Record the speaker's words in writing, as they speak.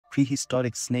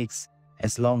prehistoric snakes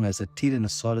as long as a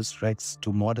Tyrannosaurus rex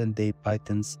to modern-day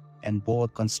pythons and boa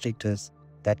constrictors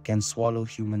that can swallow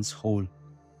humans whole.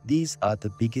 These are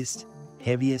the biggest,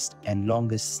 heaviest and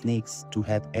longest snakes to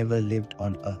have ever lived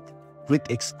on Earth. With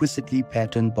exquisitely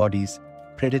patterned bodies,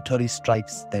 predatory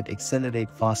strikes that accelerate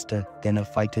faster than a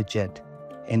fighter jet,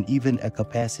 and even a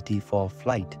capacity for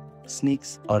flight,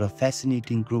 snakes are a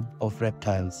fascinating group of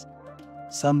reptiles.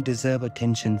 Some deserve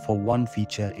attention for one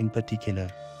feature in particular: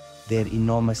 their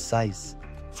enormous size.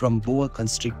 From boa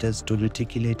constrictors to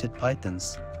reticulated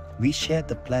pythons, we share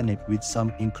the planet with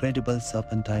some incredible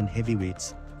serpentine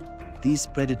heavyweights. These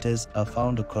predators are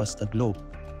found across the globe,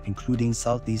 including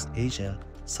Southeast Asia,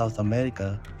 South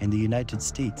America, and the United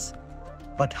States.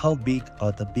 But how big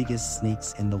are the biggest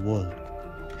snakes in the world?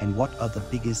 And what are the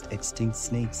biggest extinct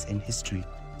snakes in history?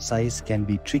 Size can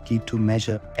be tricky to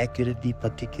measure accurately,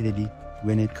 particularly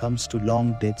when it comes to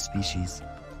long-dead species.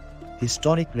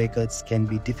 Historic records can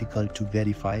be difficult to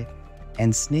verify,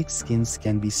 and snake skins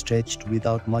can be stretched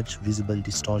without much visible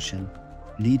distortion,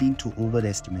 leading to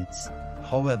overestimates.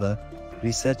 However,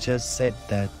 researchers said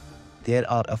that there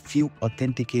are a few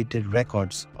authenticated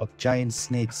records of giant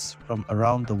snakes from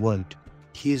around the world.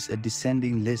 Here's a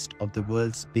descending list of the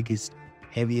world's biggest,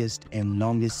 heaviest and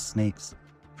longest snakes,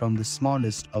 from the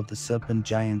smallest of the serpent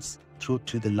giants through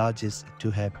to the largest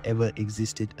to have ever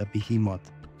existed, a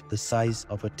behemoth the size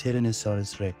of a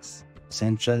Tyrannosaurus rex.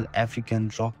 Central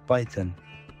African rock python,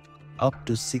 up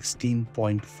to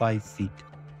 16.5 feet.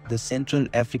 The Central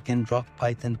African rock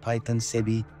python, Python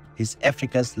sebae, is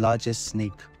Africa's largest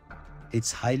snake.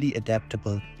 It's highly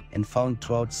adaptable and found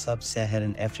throughout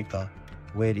sub-Saharan Africa,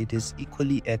 where it is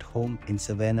equally at home in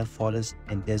savanna, forest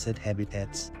and desert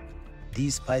habitats.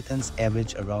 These pythons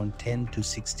average around 10 to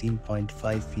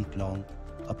 16.5 feet long,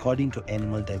 according to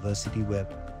Animal Diversity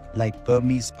Web. Like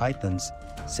Burmese pythons,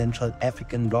 Central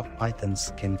African rock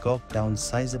pythons can gulp down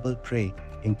sizable prey,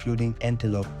 including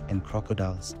antelope and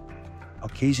crocodiles.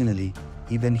 Occasionally,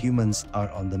 even humans are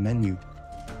on the menu.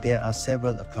 There are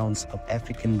several accounts of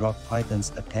African rock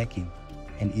pythons attacking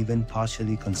and even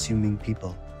partially consuming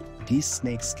people. These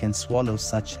snakes can swallow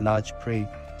such large prey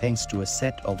thanks to a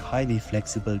set of highly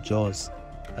flexible jaws,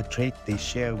 a trait they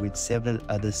share with several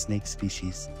other snake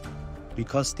species.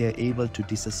 Because they are able to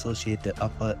disassociate the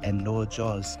upper and lower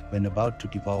jaws when about to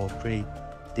devour prey,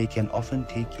 they can often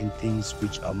take in things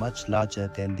which are much larger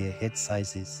than their head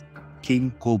sizes.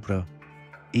 King cobra,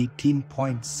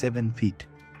 18.7 feet.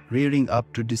 Rearing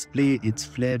up to display its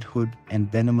flared hood and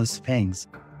venomous fangs,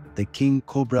 the king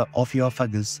cobra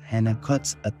Ophiophagus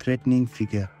cuts a threatening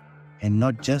figure, and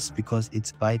not just because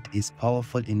its bite is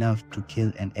powerful enough to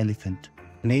kill an elephant.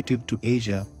 Native to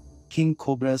Asia, king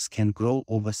cobras can grow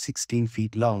over 16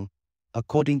 feet long.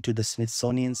 According to the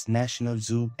Smithsonian's National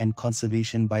Zoo and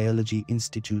Conservation Biology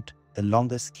Institute, the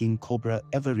longest king cobra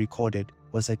ever recorded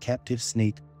was a captive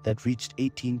snake that reached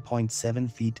 18.7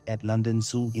 feet at London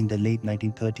Zoo in the late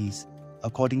 1930s,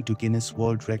 according to Guinness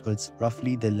World Records,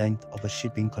 roughly the length of a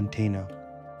shipping container.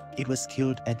 It was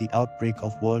killed at the outbreak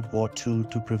of World War II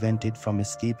to prevent it from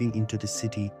escaping into the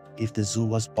city if the zoo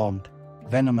was bombed.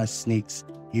 Venomous snakes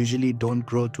usually don't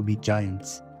grow to be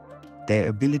giants. Their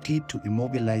ability to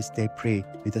immobilize their prey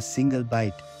with a single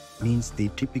bite means they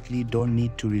typically don't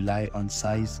need to rely on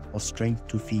size or strength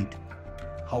to feed.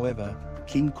 However,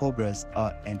 king cobras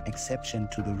are an exception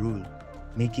to the rule,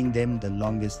 making them the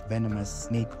longest venomous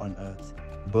snake on Earth.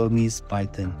 Burmese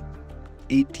python,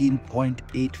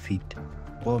 18.8 feet.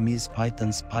 Burmese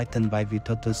pythons, Python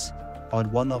bivittatus, are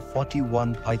one of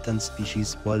 41 python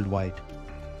species worldwide.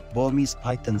 Burmese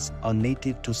pythons are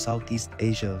native to Southeast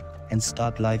Asia and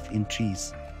start life in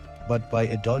trees, but by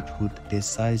adulthood their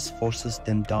size forces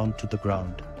them down to the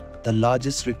ground. The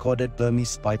largest recorded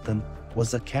Burmese python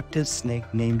was a captive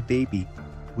snake named Baby,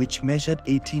 which measured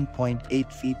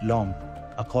 18.8 feet long,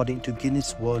 according to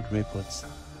Guinness World Records.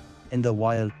 In the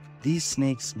wild, these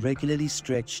snakes regularly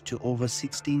stretch to over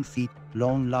 16 feet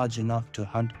long, large enough to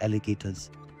hunt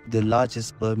alligators. The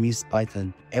largest Burmese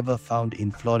python ever found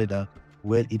in Florida,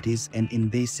 where it is an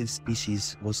invasive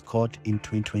species, was caught in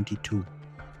 2022.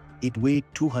 It weighed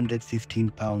 215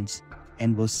 pounds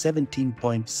and was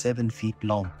 17.7 feet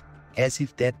long. As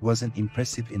if that wasn't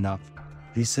impressive enough,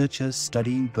 researchers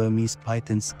studying Burmese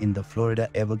pythons in the Florida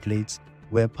Everglades,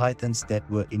 where pythons that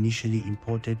were initially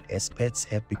imported as pets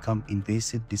have become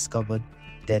invasive, discovered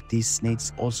that these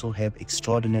snakes also have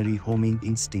extraordinary homing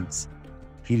instincts.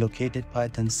 Relocated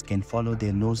pythons can follow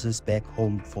their noses back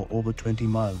home for over 20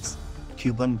 miles.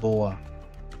 Cuban boa,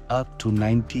 up to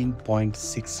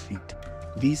 19.6 feet.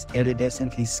 These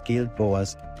iridescently scaled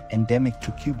boas, endemic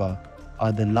to Cuba,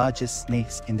 are the largest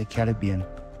snakes in the Caribbean,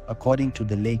 according to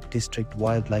the Lake District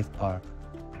Wildlife Park,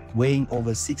 weighing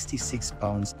over 66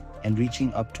 pounds and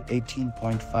reaching up to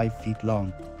 18.5 feet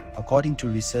long. According to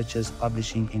researchers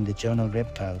publishing in the journal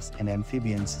Reptiles and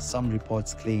Amphibians, some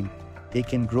reports claim they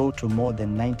can grow to more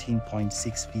than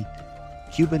 19.6 feet.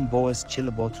 Cuban boas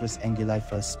Chilobothris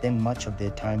angulifers spend much of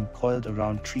their time coiled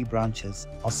around tree branches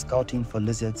or scouting for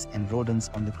lizards and rodents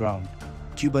on the ground.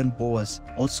 Cuban boas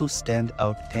also stand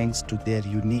out thanks to their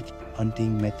unique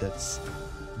hunting methods.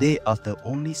 They are the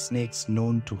only snakes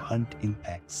known to hunt in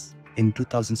packs. In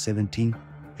 2017,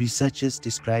 researchers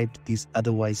described these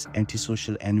otherwise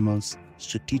antisocial animals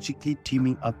strategically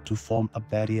teaming up to form a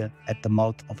barrier at the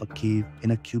mouth of a cave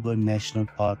in a Cuban national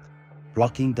park,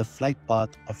 blocking the flight path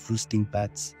of roosting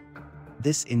bats.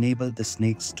 This enabled the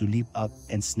snakes to leap up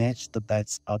and snatch the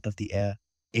bats out of the air.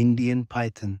 Indian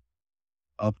python,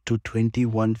 up to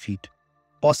 21 feet,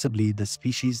 possibly the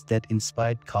species that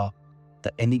inspired Kaa,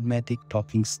 the enigmatic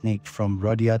talking snake from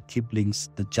Rudyard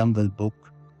Kipling's The Jungle Book.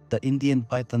 The Indian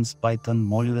python's Python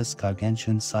molurus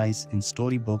gargantuan size in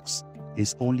storybooks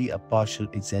is only a partial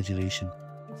exaggeration.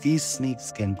 These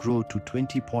snakes can grow to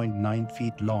 20.9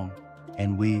 feet long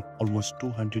and weigh almost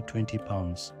 220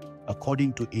 pounds.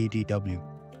 According to ADW,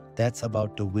 that's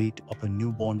about the weight of a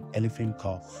newborn elephant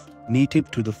calf.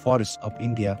 Native to the forests of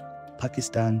India,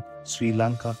 Pakistan, Sri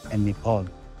Lanka, and Nepal,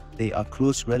 they are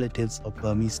close relatives of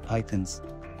Burmese pythons,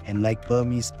 and like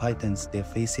Burmese pythons, their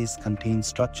faces contain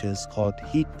structures called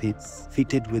heat pits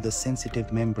fitted with a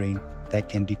sensitive membrane that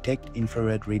can detect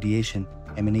infrared radiation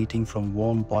emanating from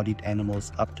warm-bodied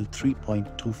animals up to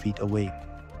 3.2 feet away,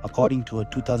 according to a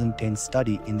 2010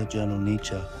 study in the journal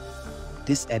Nature.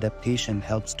 This adaptation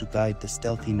helps to guide the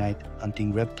stealthy night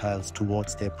hunting reptiles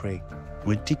towards their prey.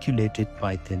 Reticulated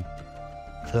python,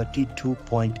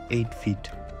 32.8 feet.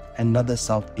 Another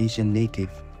South Asian native,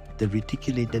 the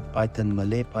reticulated python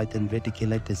Malay python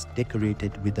reticulatus,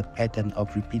 decorated with a pattern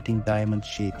of repeating diamond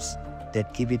shapes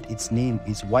that give it its name,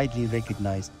 is widely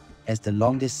recognized as the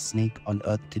longest snake on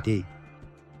Earth today.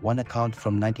 One account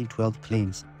from 1912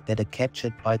 claims that a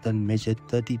captured python measured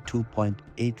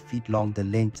 32.8 feet long, the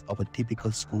length of a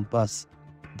typical school bus,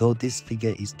 though this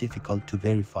figure is difficult to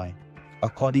verify.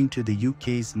 According to the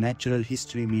UK's Natural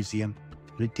History Museum,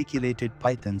 reticulated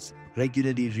pythons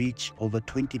regularly reach over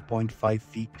 20.5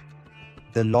 feet.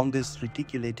 The longest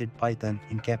reticulated python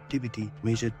in captivity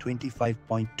measured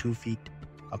 25.2 feet,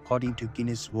 according to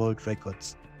Guinness World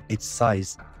Records. Its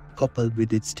size, coupled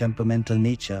with its temperamental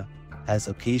nature, has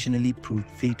occasionally proved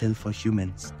fatal for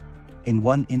humans. In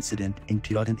one incident in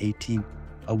 2018,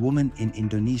 a woman in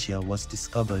Indonesia was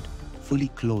discovered fully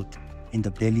clothed in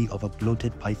the belly of a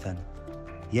bloated python.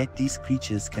 Yet these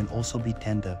creatures can also be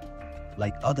tender.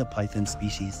 Like other python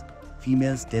species,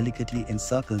 females delicately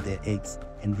encircle their eggs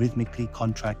and rhythmically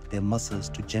contract their muscles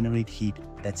to generate heat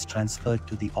that's transferred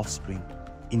to the offspring,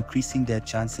 increasing their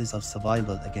chances of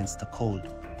survival against the cold,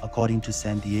 according to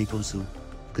San Diego Zoo.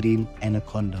 Green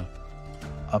anaconda,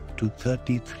 up to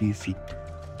 33 feet.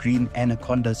 Green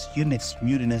anacondas, Unix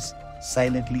mutinus,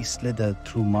 silently slither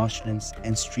through marshlands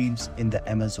and streams in the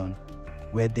Amazon,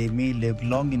 where they may live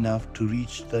long enough to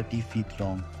reach 30 feet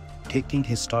long. Taking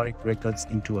historic records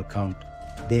into account,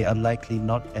 they are likely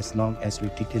not as long as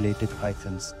reticulated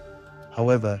pythons.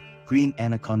 However, green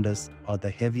anacondas are the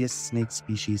heaviest snake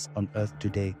species on Earth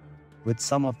today, with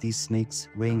some of these snakes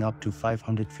weighing up to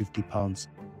 550 pounds,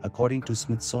 according to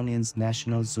Smithsonian's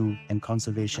National Zoo and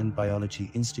Conservation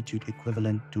Biology Institute,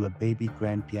 equivalent to a baby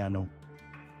grand piano.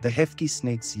 The hefty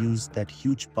snakes use that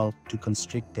huge bulk to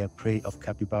constrict their prey of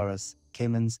capybaras,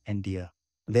 caimans, and deer.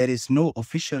 There is no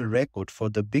official record for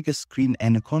the biggest green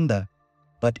anaconda,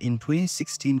 but in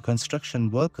 2016,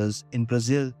 construction workers in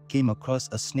Brazil came across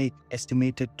a snake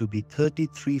estimated to be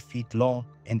 33 feet long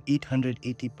and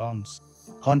 880 pounds.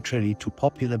 Contrary to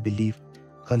popular belief,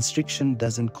 constriction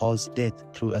doesn't cause death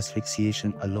through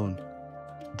asphyxiation alone.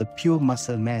 The pure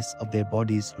muscle mass of their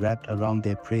bodies wrapped around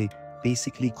their prey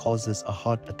basically causes a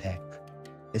heart attack.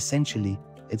 Essentially,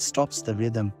 it stops the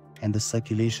rhythm and the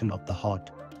circulation of the heart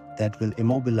that will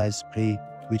immobilize prey,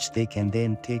 which they can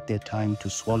then take their time to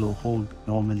swallow whole,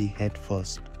 normally head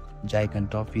first.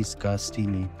 Gigantophis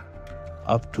garstini,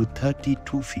 up to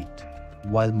 32 feet.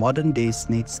 While modern-day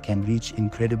snakes can reach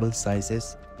incredible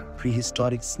sizes,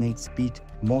 prehistoric snakes beat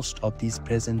most of these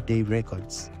present-day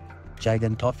records.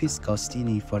 Gigantophis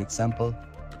garstini, for example,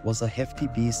 was a hefty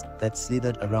beast that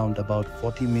slithered around about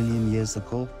 40 million years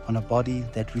ago on a body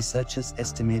that researchers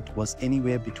estimate was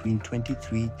anywhere between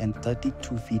 23 and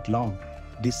 32 feet long.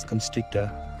 This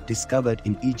constrictor, discovered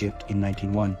in Egypt in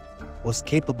 1901, was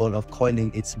capable of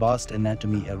coiling its vast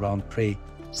anatomy around prey,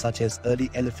 such as early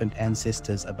elephant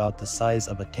ancestors about the size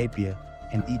of a tapir,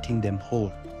 and eating them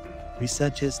whole.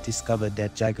 Researchers discovered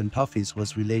that Gigantophis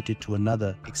was related to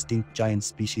another extinct giant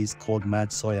species called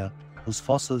Madsoya, whose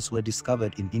fossils were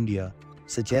discovered in India,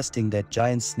 suggesting that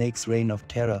giant snake's reign of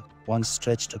terror once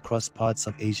stretched across parts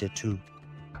of Asia too.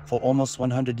 For almost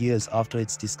 100 years after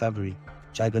its discovery,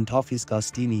 Gigantophis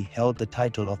garstini held the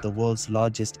title of the world's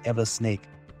largest ever snake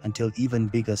until even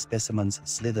bigger specimens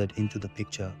slithered into the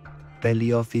picture.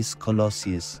 Paleophis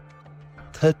colossius,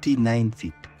 39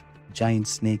 feet. Giant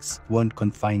snakes weren't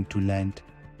confined to land.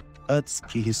 Earth's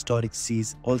prehistoric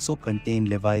seas also contain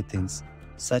leviathans,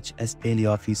 such as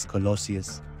Paleophis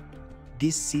colossius.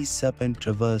 This sea serpent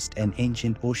traversed an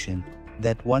ancient ocean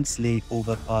that once lay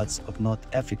over parts of North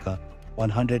Africa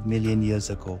 100 million years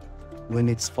ago, when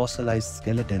its fossilized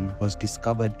skeleton was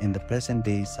discovered in the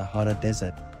present-day Sahara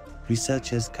Desert.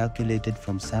 Researchers calculated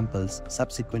from samples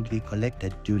subsequently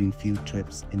collected during field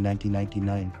trips in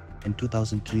 1999 and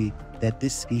 2003 that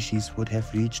this species would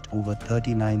have reached over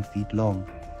 39 feet long,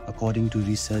 according to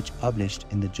research published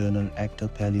in the journal Acta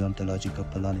Paleontologica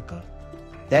Polonica.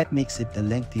 That makes it the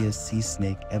lengthiest sea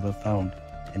snake ever found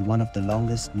and one of the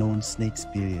longest known snakes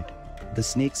period. The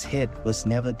snake's head was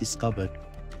never discovered,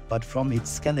 but from its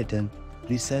skeleton,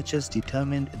 researchers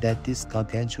determined that this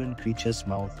gargantuan creature's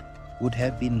mouth would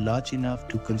have been large enough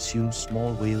to consume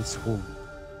small whales whole.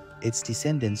 Its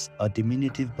descendants are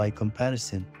diminutive by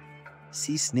comparison.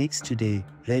 Sea snakes today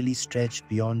rarely stretch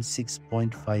beyond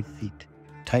 6.5 feet.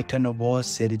 Titanoboa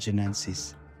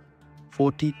cerriginensis,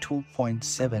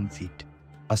 42.7 feet.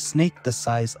 A snake the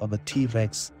size of a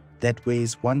T-Rex that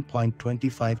weighs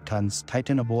 1.25 tons.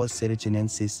 Titanoboa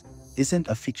cerriginensis isn't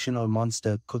a fictional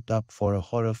monster cooked up for a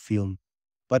horror film,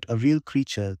 but a real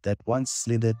creature that once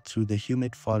slithered through the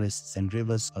humid forests and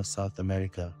rivers of South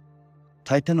America.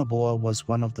 Titanoboa was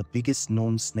one of the biggest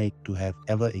known snakes to have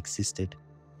ever existed.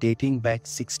 Dating back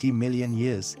 60 million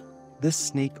years, this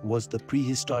snake was the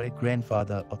prehistoric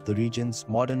grandfather of the region's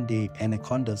modern-day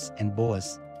anacondas and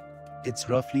boas. Its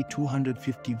roughly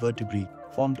 250 vertebrae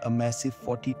formed a massive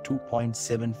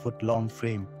 42.7-foot-long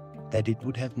frame that it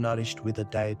would have nourished with a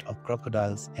diet of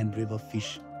crocodiles and river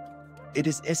fish. It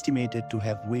is estimated to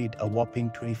have weighed a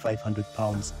whopping 2,500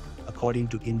 pounds, according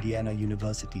to Indiana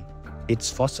University. Its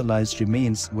fossilized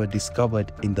remains were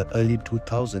discovered in the early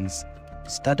 2000s,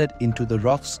 studded into the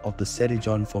rocks of the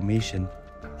Cerrejón Formation,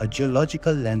 a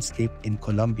geological landscape in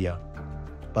Colombia.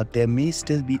 But there may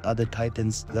still be other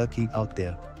titans lurking out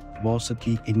there.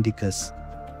 Vasuki indicus,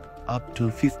 up to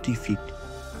 50 feet.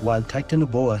 While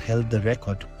Titanoboa held the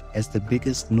record as the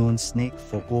biggest known snake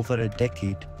for over a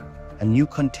decade, a new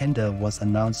contender was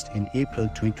announced in April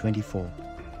 2024.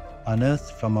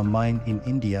 Unearthed from a mine in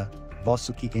India,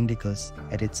 Vasuki indicus,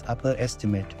 at its upper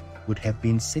estimate, would have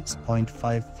been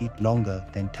 6.5 feet longer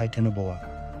than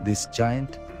Titanoboa. This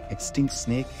giant, extinct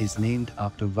snake is named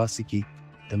after Vasuki,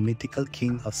 the mythical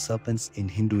king of serpents in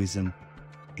Hinduism.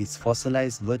 Its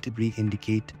fossilized vertebrae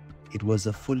indicate it was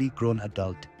a fully grown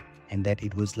adult and that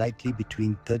it was likely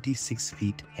between 36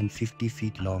 feet and 50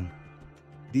 feet long.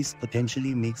 This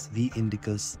potentially makes V.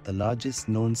 indicus the largest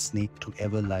known snake to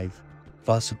ever live.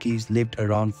 Vasukis lived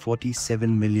around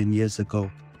 47 million years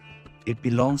ago. It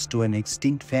belongs to an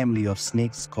extinct family of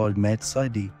snakes called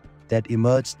Madsoidae that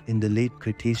emerged in the late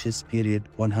Cretaceous period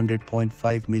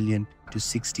 100.5 million to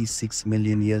 66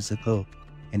 million years ago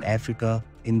in Africa,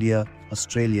 India,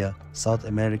 Australia, South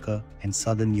America, and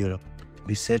Southern Europe.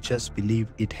 Researchers believe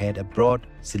it had a broad,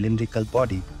 cylindrical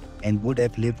body and would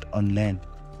have lived on land.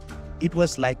 It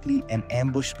was likely an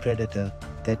ambush predator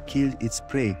that killed its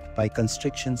prey by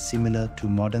constriction similar to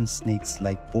modern snakes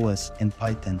like boas and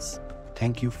pythons.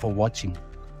 Thank you for watching.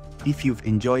 If you've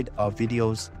enjoyed our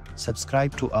videos,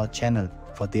 subscribe to our channel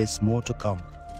for there's more to come.